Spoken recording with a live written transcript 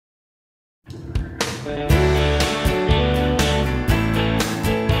Worship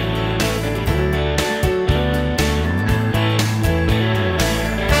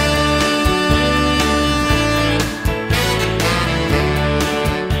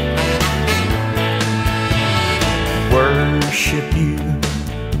you,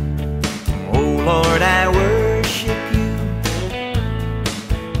 oh Lord, I worship you.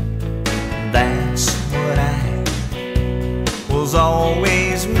 That's what I was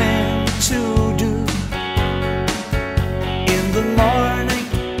always meant to do. In the morning,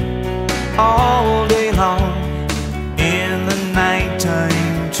 all day long, in the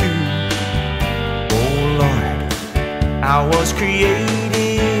nighttime too. Oh Lord, I was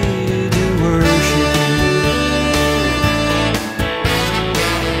created to worship you.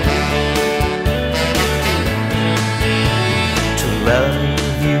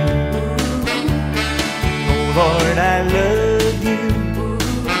 Love you, oh Lord, I love you.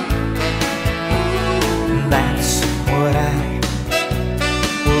 That's what I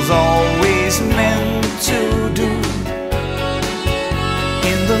was always meant to do.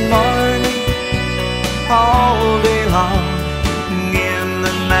 In the morning, all day long, in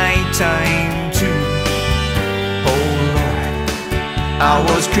the nighttime too. Oh Lord, I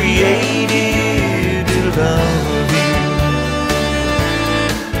was created to love you.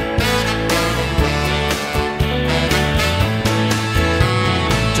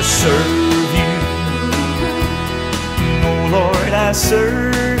 Serve you, oh Lord, I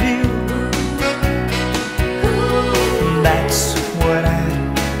serve you. That's what I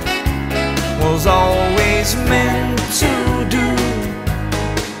was always meant to do.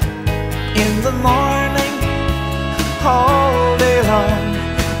 In the morning, all day long,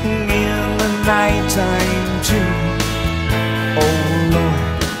 in the nighttime too. Oh Lord,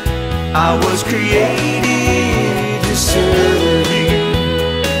 I was created to serve you.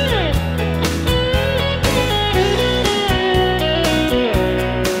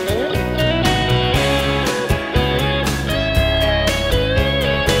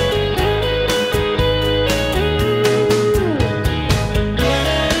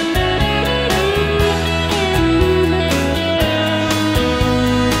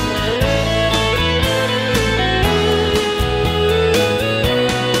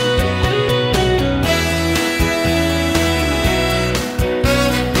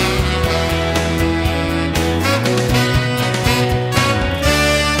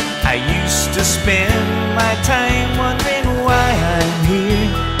 To spend my time wondering why I'm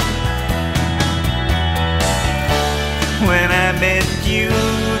here. When I met you,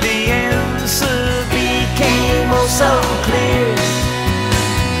 the answer became oh so clear.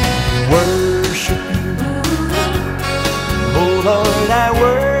 Worship you, oh Lord, I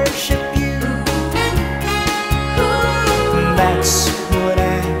worship you. That's what I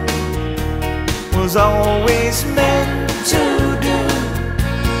was always meant to do.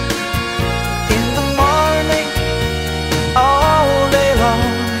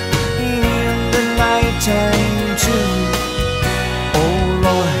 Time too. Oh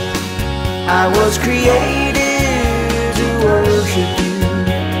Lord, I was created to worship you.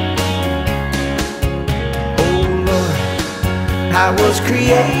 Oh Lord, I was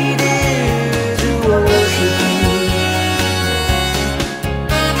created to worship you.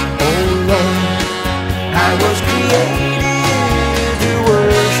 Oh Lord, I was created to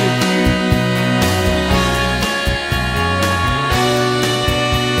worship you.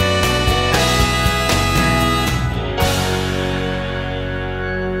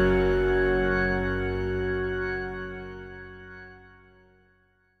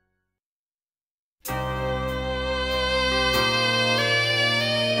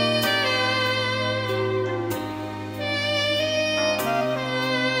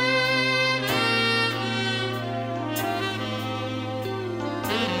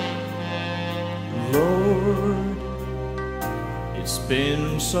 Lord, it's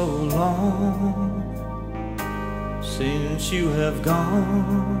been so long since you have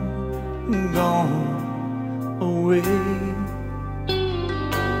gone away.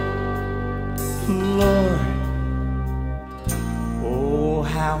 Lord, oh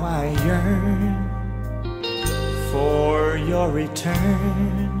how I yearn for your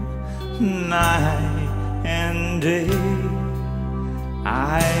return night and day.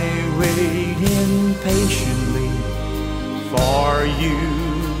 I wait impatiently for you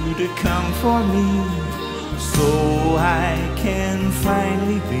to come for me, so I can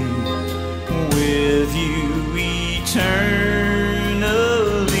finally be with you eternally.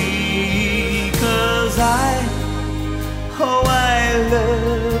 'Cause I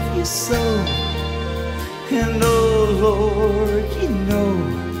love you so, and oh Lord, you know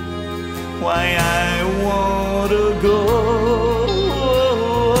why I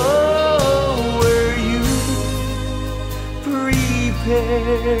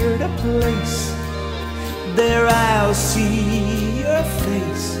prepared a place. There I'll see your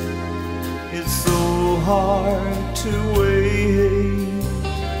face. It's so hard to wait.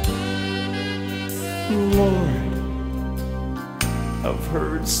 Lord, I've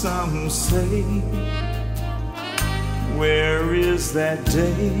heard some say, where is that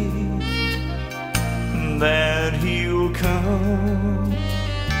day that He'll come?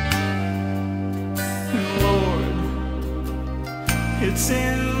 Lord, it's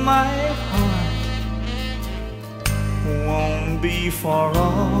in my heart, won't be far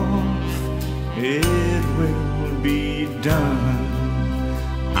off, it will be done.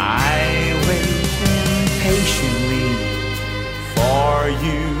 I wait impatiently for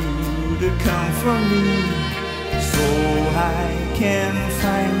you to come for me, so I can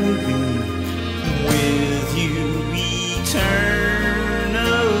finally be with you eternally.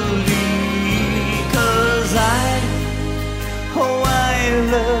 'Cause oh, I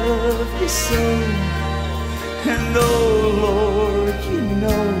love you so, and oh Lord, you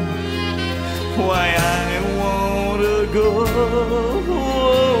know why I want to go.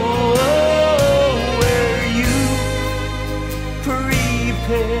 Where you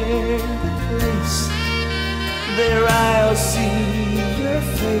prepare the place, there I'll see your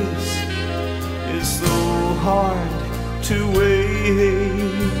face. It's so hard to wait.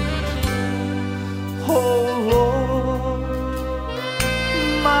 Oh Lord,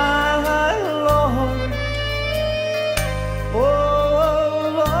 my Lord, oh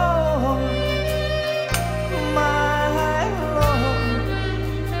Lord, my Lord,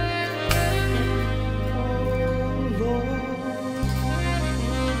 oh Lord.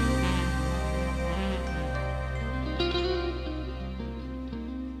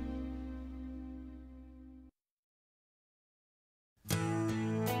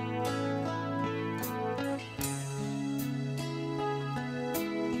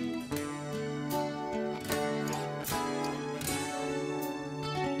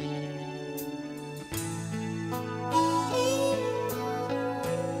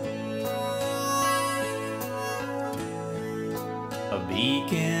 A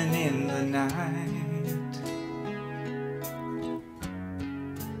beacon in the night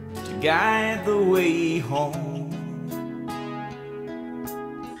to guide the way home,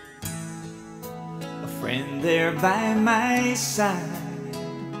 a friend there by my side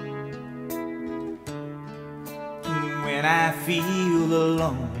when I feel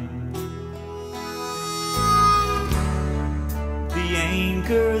alone, the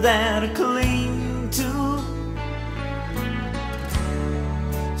anchor that I cling to,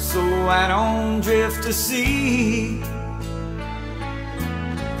 so I don't drift to sea.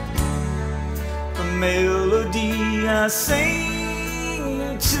 The melody I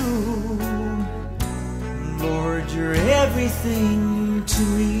sing to, Lord, you're everything to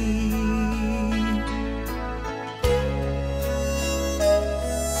me.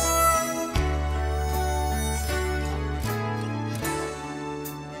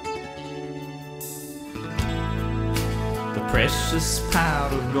 The precious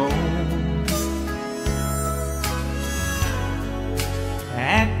pot of gold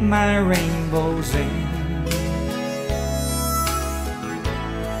at my rainbow's end,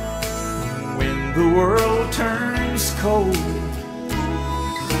 when the world turns cold,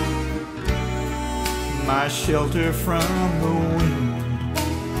 my shelter from the wind,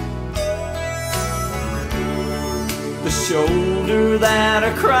 the shoulder that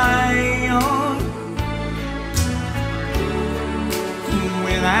I cry on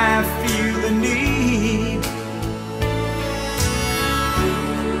when I feel the need,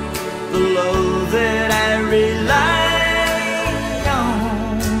 the love that I rely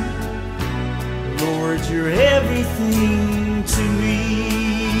on. Lord, you're everything to me.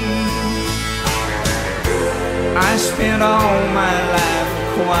 I spent all my life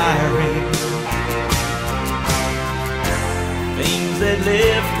acquiring things that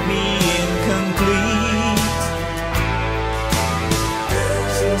left me incomplete.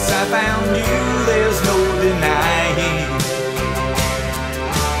 Since I found you, there's no denying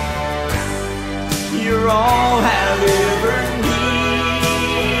you're all I'll ever need.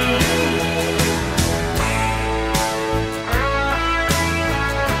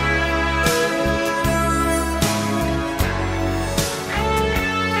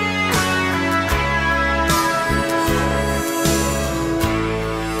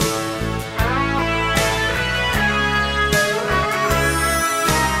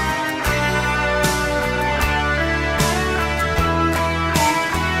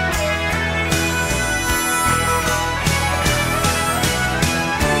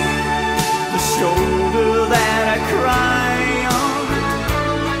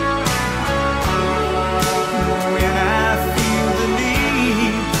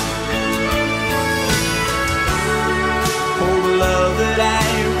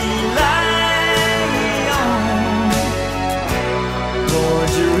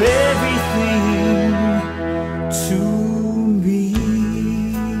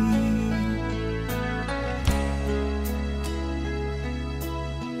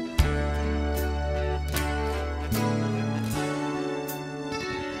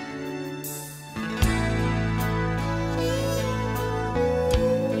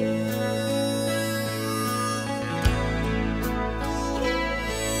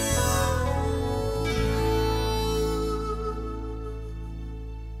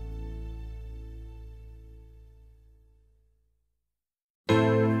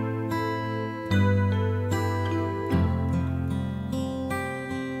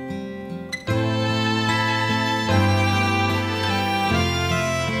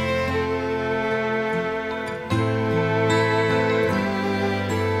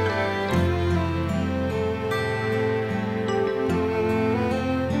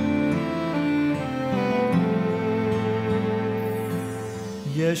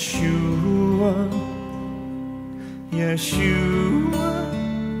 Yeshua, Yeshua.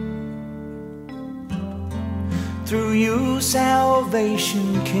 Through you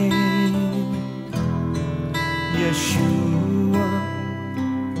salvation came. Yeshua,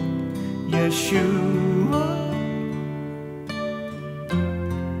 Yeshua.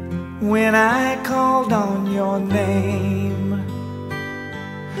 When I called on your name,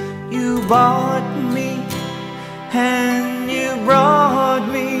 you bought me and you brought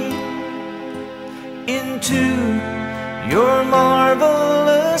me into your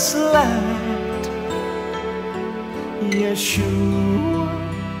marvelous light. Yeshua,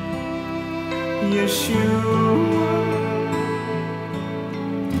 Yeshua.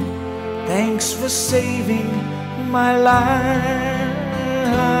 Thanks for saving my life.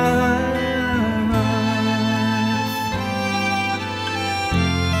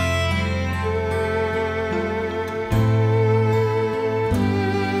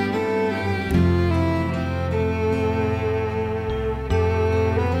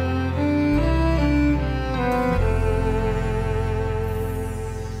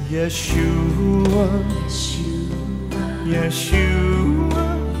 Yeshua, Yeshua,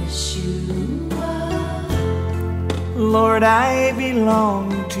 Yeshua. Lord, I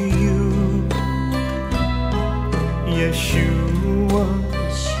belong to you. Yeshua,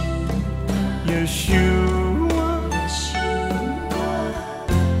 Yeshua.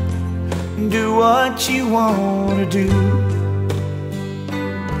 Do what you want to do.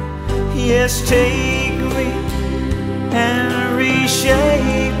 Yes, take me and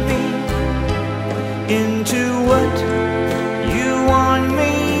reshape me into what you want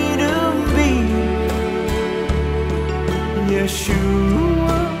me to be.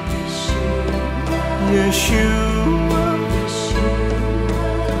 Yeshua, Yeshua.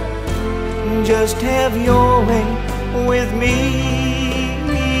 Just have your way with me.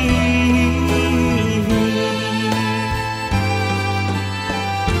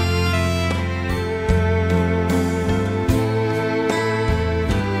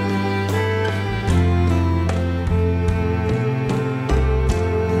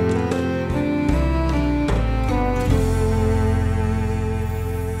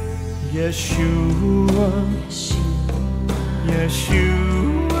 Yeshua,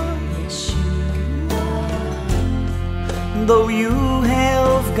 Yeshua. Though you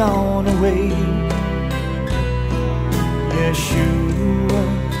have gone away, Yeshua,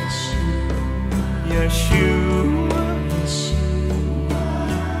 Yeshua.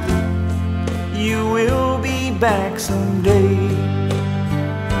 You will be back someday.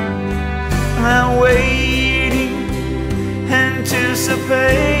 I'm waiting,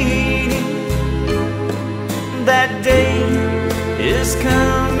 anticipating. That day is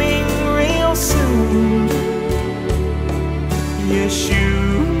coming real soon.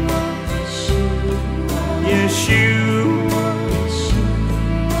 Yeshua, Yeshua.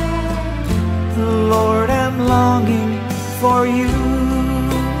 Lord, I'm longing for you.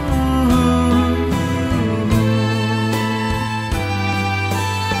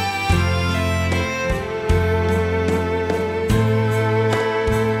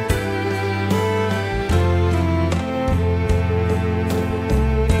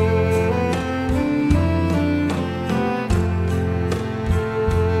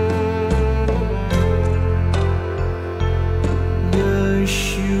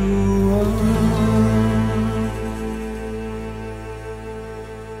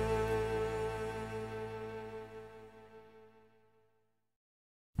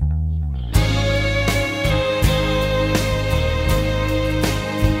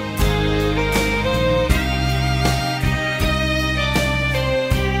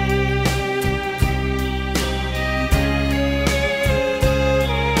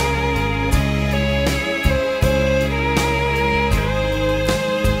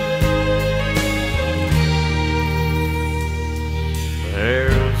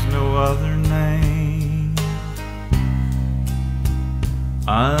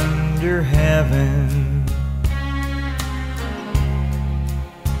 Under heaven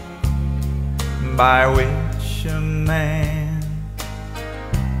by which a man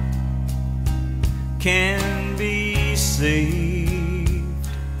can be saved.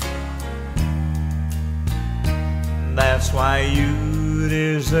 That's why you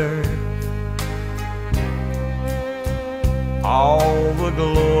deserve all the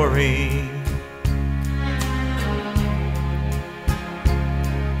glory.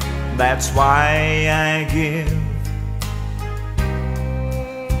 That's why I give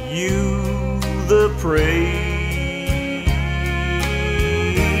you the praise.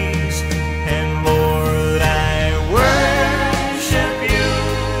 And Lord, I worship you.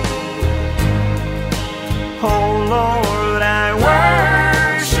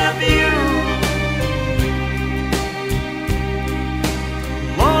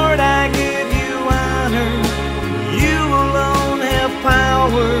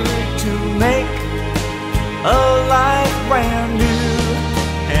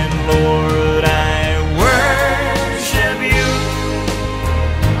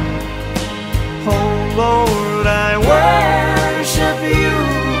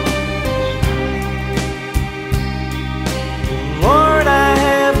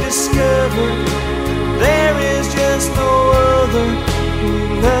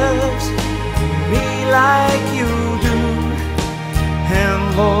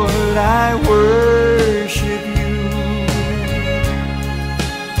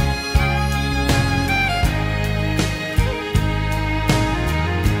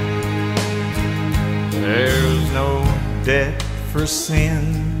 for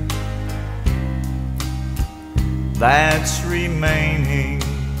sin that's remaining.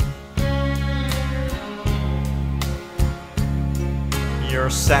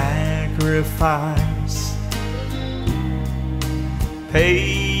 Your sacrifice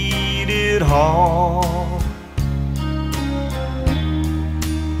paid it all.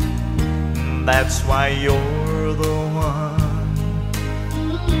 That's why you're the one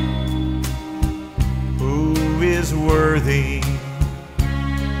who is worthy.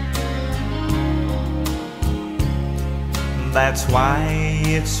 That's why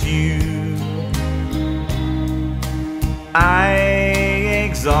it's you I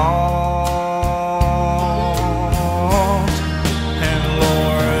exalt. And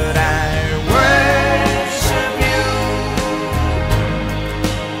Lord, I worship you.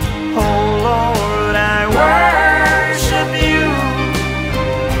 Oh Lord, I worship you.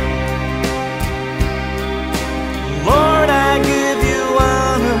 Lord, I give you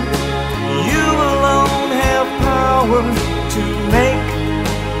honor. You alone have power to make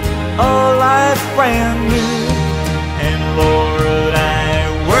a life brand new.